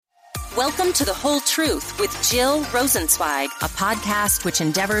Welcome to The Whole Truth with Jill Rosenzweig, a podcast which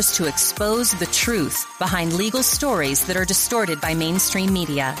endeavors to expose the truth behind legal stories that are distorted by mainstream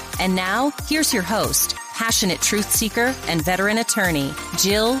media. And now, here's your host, passionate truth seeker and veteran attorney,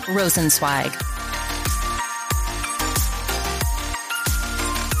 Jill Rosenzweig.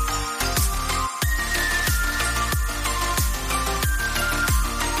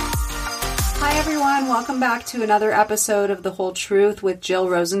 Hi everyone, welcome back to another episode of The Whole Truth with Jill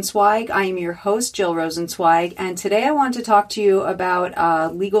Rosenzweig. I am your host, Jill Rosenzweig, and today I want to talk to you about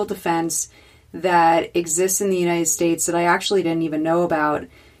a legal defense that exists in the United States that I actually didn't even know about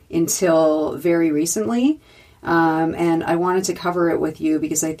until very recently. And I wanted to cover it with you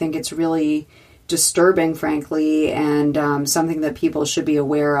because I think it's really disturbing, frankly, and something that people should be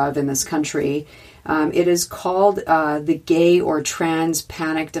aware of in this country. It is called the gay or trans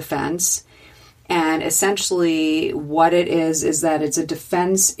panic defense. And essentially what it is that it's a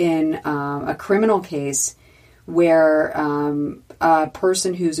defense in a criminal case where a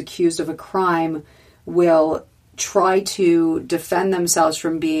person who's accused of a crime will try to defend themselves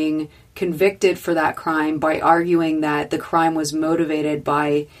from being convicted for that crime by arguing that the crime was motivated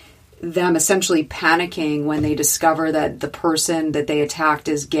by them essentially panicking when they discover that the person that they attacked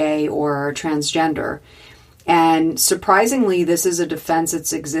is gay or transgender. And surprisingly, this is a defense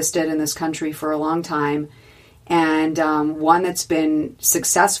that's existed in this country for a long time, and one that's been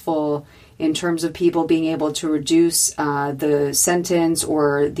successful in terms of people being able to reduce the sentence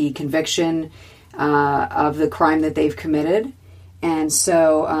or the conviction of the crime that they've committed. And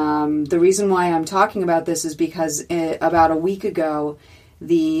so the reason why I'm talking about this is because about a week ago,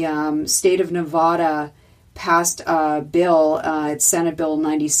 the state of Nevada passed a bill, it's Senate Bill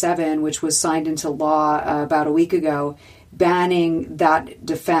 97, which was signed into law about a week ago, banning that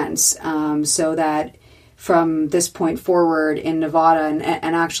defense, so that from this point forward in Nevada,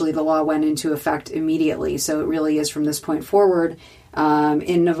 and actually the law went into effect immediately, so it really is from this point forward,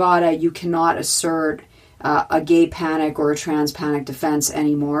 in Nevada you cannot assert a gay panic or a trans panic defense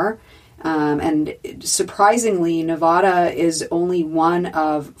anymore. And surprisingly, Nevada is only one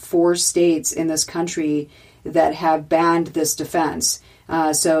of 4 states in this country that have banned this defense.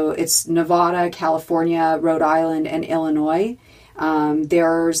 So it's Nevada, California, Rhode Island, and Illinois.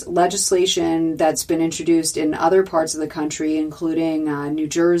 There's legislation that's been introduced in other parts of the country, including New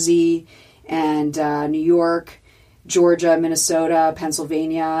Jersey and New York, Georgia, Minnesota,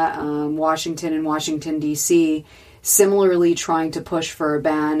 Pennsylvania, Washington, and Washington, D.C., similarly trying to push for a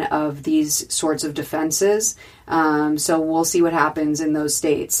ban of these sorts of defenses. So we'll see what happens in those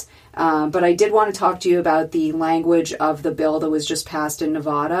states. But I did want to talk to you about the language of the bill that was just passed in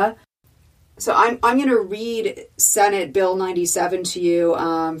Nevada. So I'm going to read Senate Bill 97 to you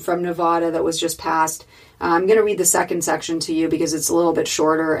from Nevada that was just passed. I'm going to read the second section to you because it's a little bit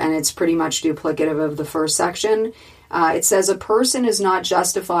shorter and it's pretty much duplicative of the first section. It says, a person is not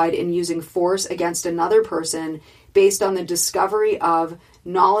justified in using force against another person based on the discovery of,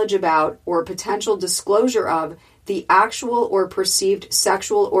 knowledge about, or potential disclosure of the actual or perceived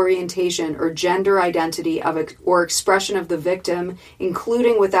sexual orientation or gender identity of or expression of the victim,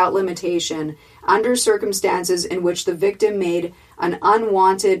 including without limitation, under circumstances in which the victim made an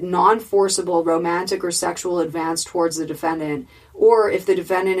unwanted, non-forcible romantic or sexual advance towards the defendant, or if the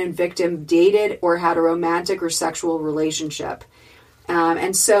defendant and victim dated or had a romantic or sexual relationship.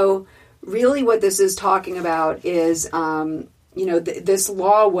 And so really what this is talking about is, this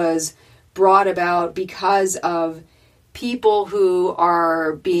law was brought about because of people who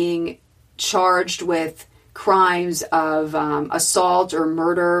are being charged with crimes of assault or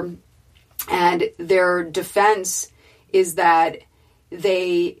murder, and their defense is that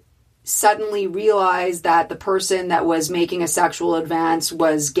they suddenly realized that the person that was making a sexual advance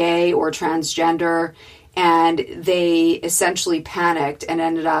was gay or transgender, and they essentially panicked and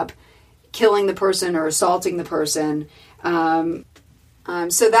ended up killing the person or assaulting the person.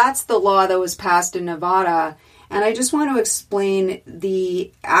 So that's the law that was passed in Nevada. And I just want to explain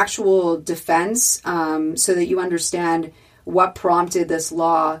the actual defense so that you understand what prompted this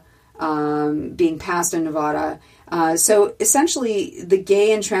law being passed in Nevada. So essentially, the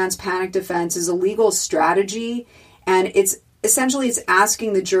gay and trans panic defense is a legal strategy, and it's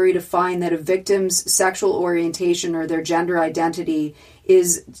asking the jury to find that a victim's sexual orientation or their gender identity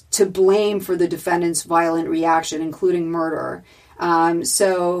is to blame for the defendant's violent reaction, including murder.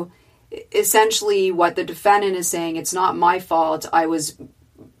 So essentially what the defendant is saying, it's not my fault, I was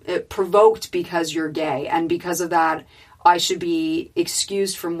provoked because you're gay, and because of that, I should be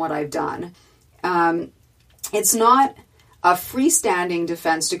excused from what I've done. It's not a freestanding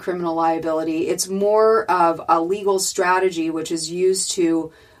defense to criminal liability. It's more of a legal strategy which is used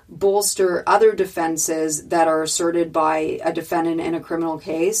to bolster other defenses that are asserted by a defendant in a criminal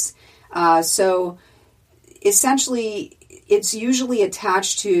case. So essentially, it's usually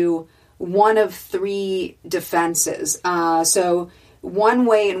attached to one of three defenses. So one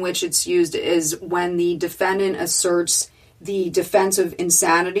way in which it's used is when the defendant asserts the defense of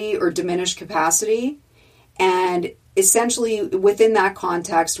insanity or diminished capacity. And essentially, within that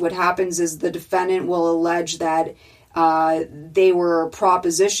context, what happens is the defendant will allege that they were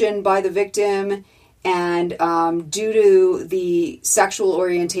propositioned by the victim, and due to the sexual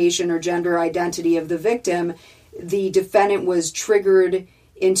orientation or gender identity of the victim, the defendant was triggered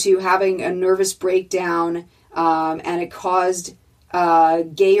into having a nervous breakdown, and it caused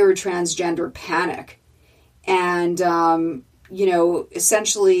gay or transgender panic. And,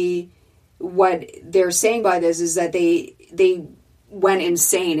 essentially what they're saying by this is that they went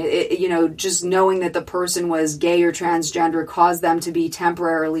insane. Just knowing that the person was gay or transgender caused them to be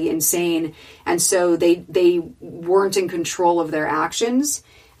temporarily insane. And so they weren't in control of their actions.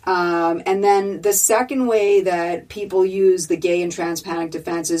 And then the second way that people use the gay and trans panic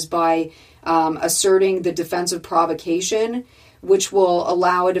defense is by asserting the defense of provocation, which will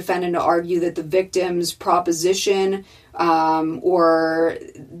allow a defendant to argue that the victim's proposition or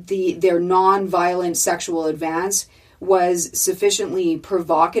their non-violent sexual advance was sufficiently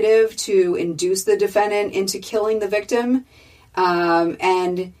provocative to induce the defendant into killing the victim.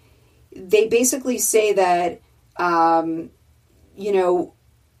 And they basically say that,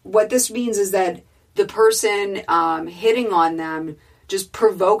 what this means is that the person hitting on them just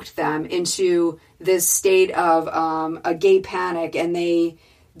provoked them into this state of a gay panic, and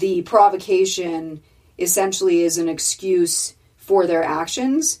the provocation essentially is an excuse for their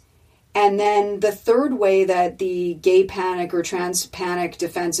actions. And then the third way that the gay panic or trans panic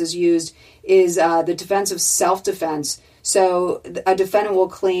defense is used is the defense of self-defense. So a defendant will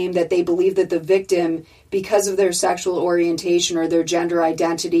claim that they believe that the victim, because of their sexual orientation or their gender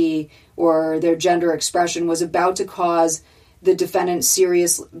identity or their gender expression, was about to cause the defendant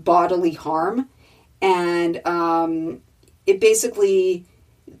serious bodily harm. And it basically,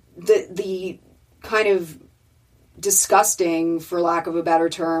 the kind of disgusting, for lack of a better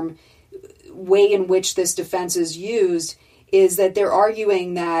term, way in which this defense is used is that they're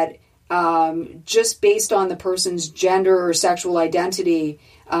arguing that just based on the person's gender or sexual identity,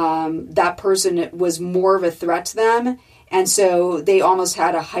 that person was more of a threat to them. And so they almost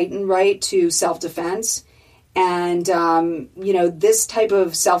had a heightened right to self-defense. And, this type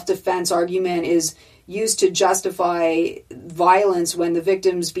of self-defense argument is used to justify violence when the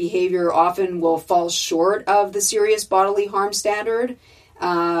victim's behavior often will fall short of the serious bodily harm standard,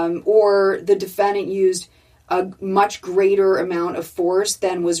 or the defendant used a much greater amount of force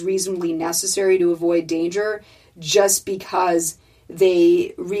than was reasonably necessary to avoid danger just because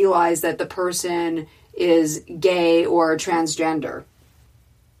they realize that the person is gay or transgender.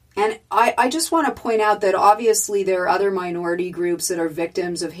 And I just want to point out that obviously there are other minority groups that are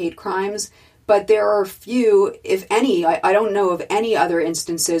victims of hate crimes, but there are few, if any, I don't know of any other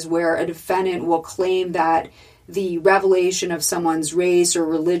instances where a defendant will claim that the revelation of someone's race or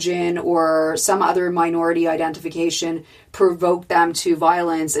religion or some other minority identification provoked them to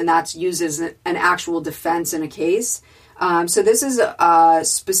violence, and that's used as an actual defense in a case. So this is a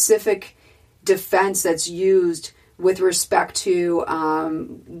specific defense that's used with respect to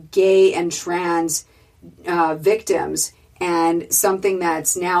gay and trans victims, and something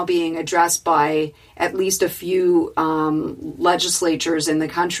that's now being addressed by at least a few legislatures in the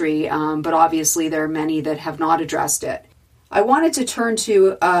country, but obviously there are many that have not addressed it. I wanted to turn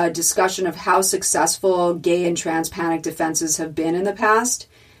to a discussion of how successful gay and trans panic defenses have been in the past.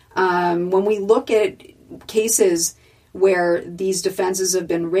 When we look at cases where these defenses have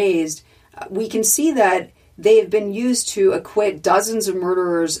been raised, we can see that they have been used to acquit dozens of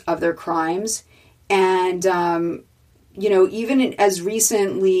murderers of their crimes. And, even as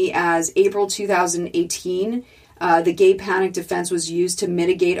recently as April 2018, the gay panic defense was used to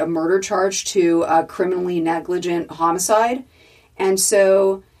mitigate a murder charge to a criminally negligent homicide. And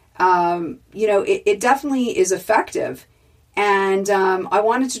so, it definitely is effective. And I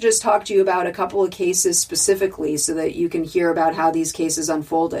wanted to just talk to you about a couple of cases specifically so that you can hear about how these cases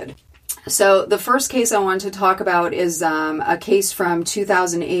unfolded. So the first case I wanted to talk about is a case from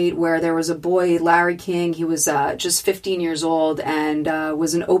 2008 where there was a boy, Larry King. He was just 15 years old and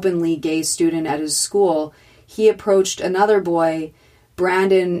was an openly gay student at his school. He approached another boy,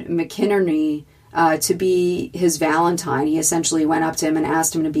 Brandon McInerney, to be his Valentine. He essentially went up to him and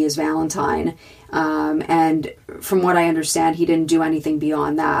asked him to be his Valentine. And from what I understand, he didn't do anything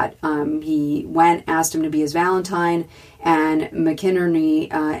beyond that. He went, asked him to be his Valentine, and McInerney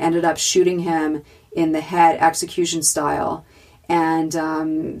ended up shooting him in the head, execution style. And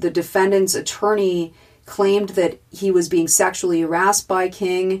the defendant's attorney claimed that he was being sexually harassed by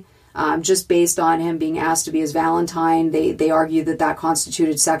King, just based on him being asked to be his Valentine. They argued that that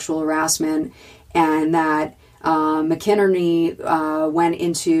constituted sexual harassment, and that McInerney went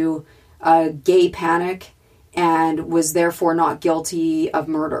into a gay panic and was therefore not guilty of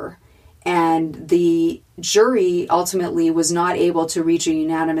murder. And the jury ultimately was not able to reach a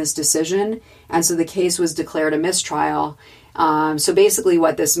unanimous decision, and so the case was declared a mistrial. So basically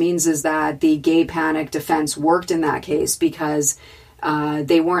what this means is that the gay panic defense worked in that case because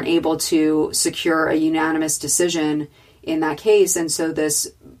they weren't able to secure a unanimous decision in that case, and so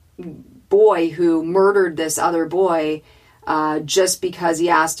this boy who murdered this other boy just because he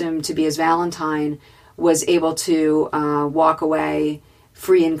asked him to be his Valentine was able to walk away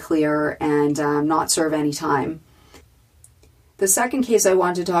free and clear and not serve any time. The second case I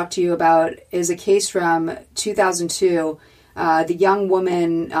want to talk to you about is a case from 2002. The young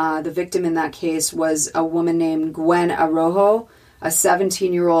woman, the victim in that case, was a woman named Gwen Arrojo, a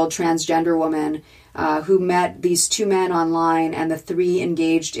 17-year-old transgender woman who met these two men online, and the three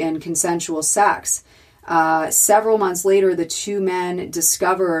engaged in consensual sex. Several months later, the two men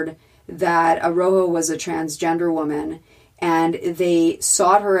discovered that Arrojo was a transgender woman, and they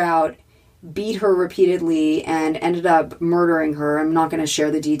sought her out, beat her repeatedly, and ended up murdering her. I'm not going to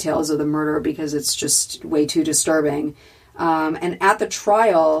share the details of the murder because it's just way too disturbing. And at the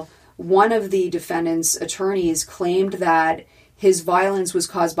trial, one of the defendant's attorneys claimed that his violence was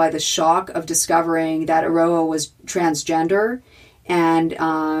caused by the shock of discovering that Arrojo was transgender, and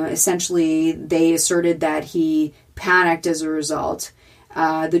essentially they asserted that he panicked as a result.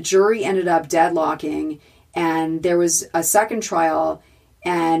 The jury ended up deadlocking, and there was a second trial,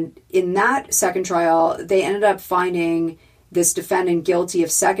 and in that second trial, they ended up finding this defendant guilty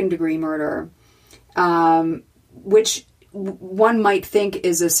of second-degree murder, which one might think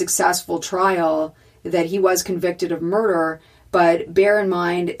is a successful trial, that he was convicted of murder, but bear in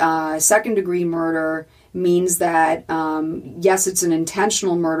mind, second-degree murder means that, yes, it's an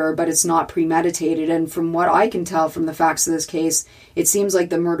intentional murder, but it's not premeditated. And from what I can tell from the facts of this case, it seems like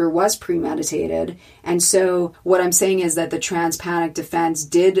the murder was premeditated. And so what I'm saying is that the trans panic defense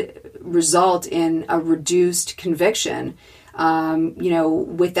did result in a reduced conviction.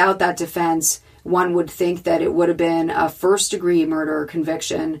 Without that defense, one would think that it would have been a first-degree murder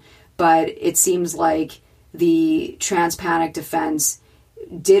conviction, but it seems like the trans panic defense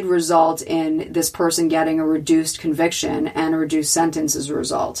did result in this person getting a reduced conviction and a reduced sentence as a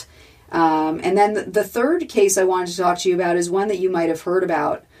result. And then the third case I wanted to talk to you about is one that you might have heard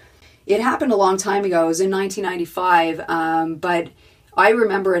about. It happened a long time ago. It was in 1995, but I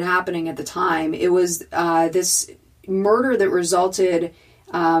remember it happening at the time. It was this murder that resulted...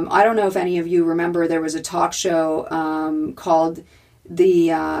 I don't know if any of you remember, there was a talk show called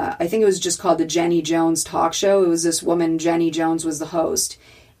I think it was just called the Jenny Jones Talk Show. It was this woman, Jenny Jones was the host.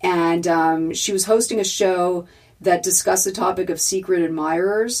 And she was hosting a show that discussed the topic of secret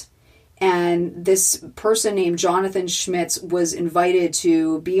admirers. And this person named Jonathan Schmitz was invited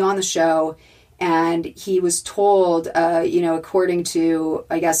to be on the show. And he was told, according to,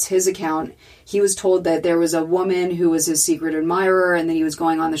 I guess, his account, he was told that there was a woman who was his secret admirer, and that he was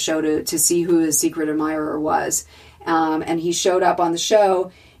going on the show to see who his secret admirer was. And he showed up on the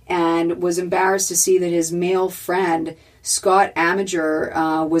show and was embarrassed to see that his male friend, Scott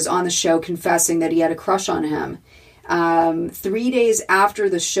Amager, was on the show confessing that he had a crush on him. 3 days after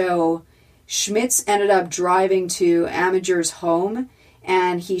the show, Schmitz ended up driving to Amager's home,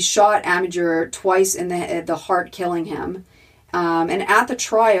 and he shot Amager twice in the heart, killing him. And at the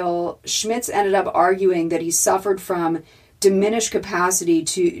trial, Schmitz ended up arguing that he suffered from diminished capacity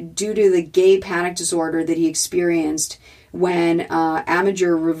due to the gay panic disorder that he experienced when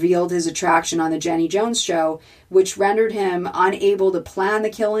Amager revealed his attraction on the Jenny Jones show, which rendered him unable to plan the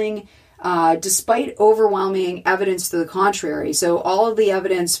killing, despite overwhelming evidence to the contrary. So all of the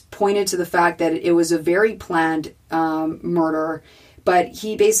evidence pointed to the fact that it was a very planned murder, but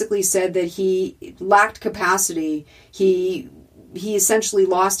he basically said that he lacked capacity. He essentially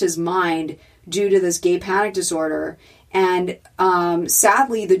lost his mind due to this gay panic disorder. And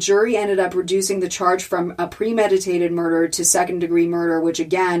sadly, the jury ended up reducing the charge from a premeditated murder to second-degree murder, which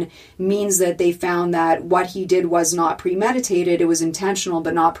again means that they found that what he did was not premeditated. It was intentional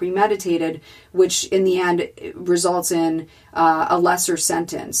but not premeditated, which in the end results in a lesser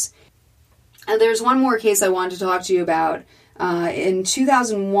sentence. And there's one more case I wanted to talk to you about. In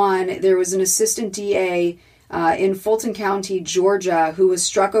 2001, there was an assistant DA in Fulton County, Georgia, who was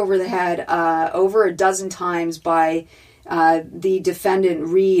struck over the head over a dozen times by the defendant,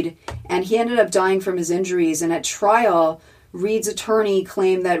 Reed, and he ended up dying from his injuries. And at trial, Reed's attorney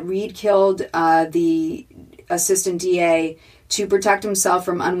claimed that Reed killed the assistant DA to protect himself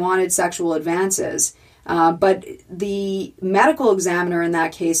from unwanted sexual advances. But the medical examiner in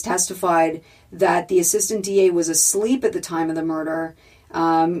that case testified that the assistant DA was asleep at the time of the murder.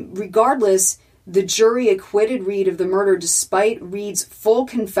 Regardless, the jury acquitted Reed of the murder despite Reed's full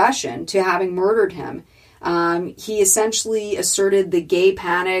confession to having murdered him. He essentially asserted the gay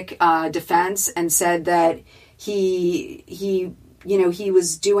panic defense and said that he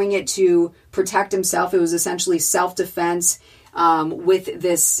was doing it to protect himself. It was essentially self-defense with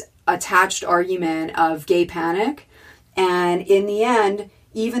this attached argument of gay panic. And in the end,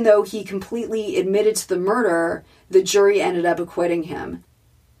 even though he completely admitted to the murder, the jury ended up acquitting him.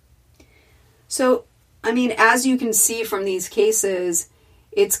 So, I mean, as you can see from these cases,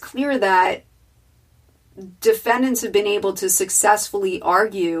 it's clear that defendants have been able to successfully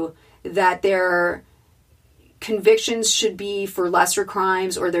argue that their convictions should be for lesser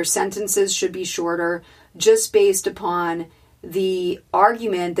crimes or their sentences should be shorter just based upon the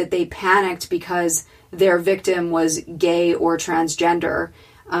argument that they panicked because their victim was gay or transgender.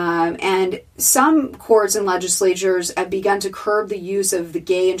 And some courts and legislatures have begun to curb the use of the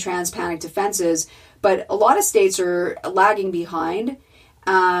gay and trans panic defenses, but a lot of states are lagging behind.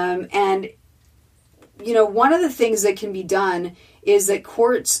 And, one of the things that can be done is that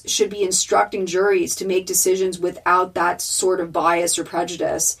courts should be instructing juries to make decisions without that sort of bias or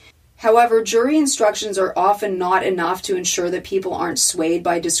prejudice. However, jury instructions are often not enough to ensure that people aren't swayed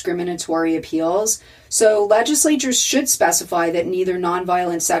by discriminatory appeals. So legislatures should specify that neither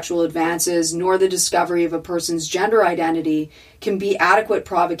nonviolent sexual advances nor the discovery of a person's gender identity can be adequate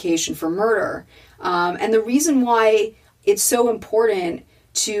provocation for murder. And the reason why it's so important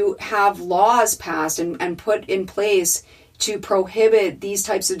to have laws passed and put in place to prohibit these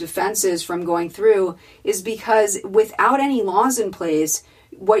types of defenses from going through is because without any laws in place,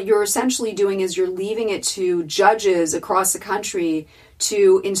 what you're essentially doing is you're leaving it to judges across the country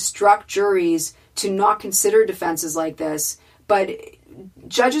to instruct juries to not consider defenses like this. But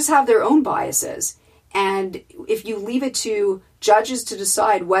judges have their own biases. And if you leave it to judges to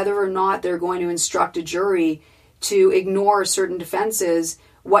decide whether or not they're going to instruct a jury to ignore certain defenses,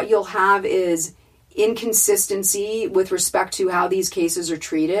 what you'll have is inconsistency with respect to how these cases are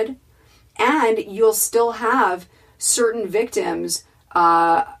treated. And you'll still have certain victims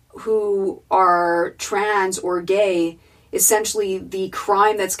who are trans or gay. Essentially, the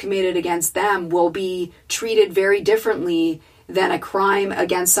crime that's committed against them will be treated very differently than a crime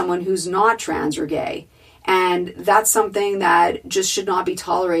against someone who's not trans or gay. And that's something that just should not be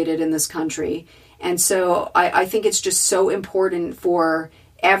tolerated in this country. And so I think it's just so important for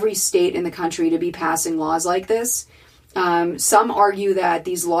every state in the country to be passing laws like this. Some argue that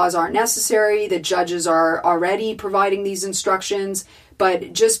these laws aren't necessary, that judges are already providing these instructions,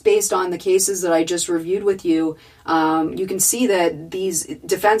 but just based on the cases that I just reviewed with you, you can see that these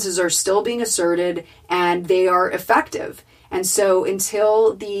defenses are still being asserted and they are effective. And so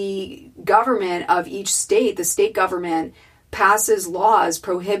until the government of each state, the state government, passes laws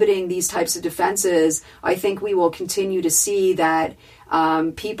prohibiting these types of defenses, I think we will continue to see that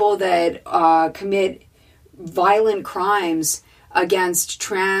people that commit violent crimes against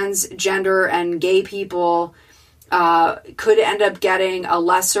transgender and gay people could end up getting a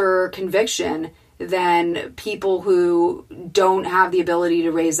lesser conviction than people who don't have the ability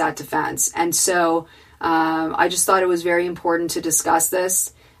to raise that defense. And so I just thought it was very important to discuss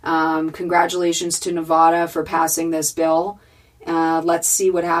this. Congratulations to Nevada for passing this bill. Let's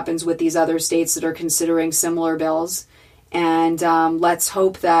see what happens with these other states that are considering similar bills. And let's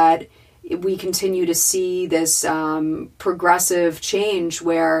hope that we continue to see this progressive change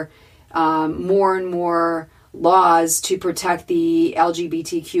where more and more laws to protect the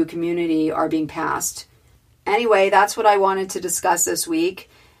LGBTQ community are being passed. Anyway, that's what I wanted to discuss this week.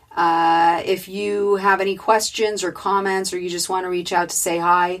 If you have any questions or comments or you just want to reach out to say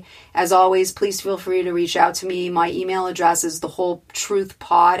hi, as always, please feel free to reach out to me. My email address is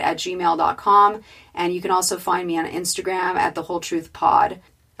thewholetruthpod@gmail.com, and you can also find me on Instagram at thewholetruthpod.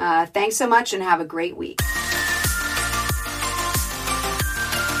 Thanks so much and have a great week.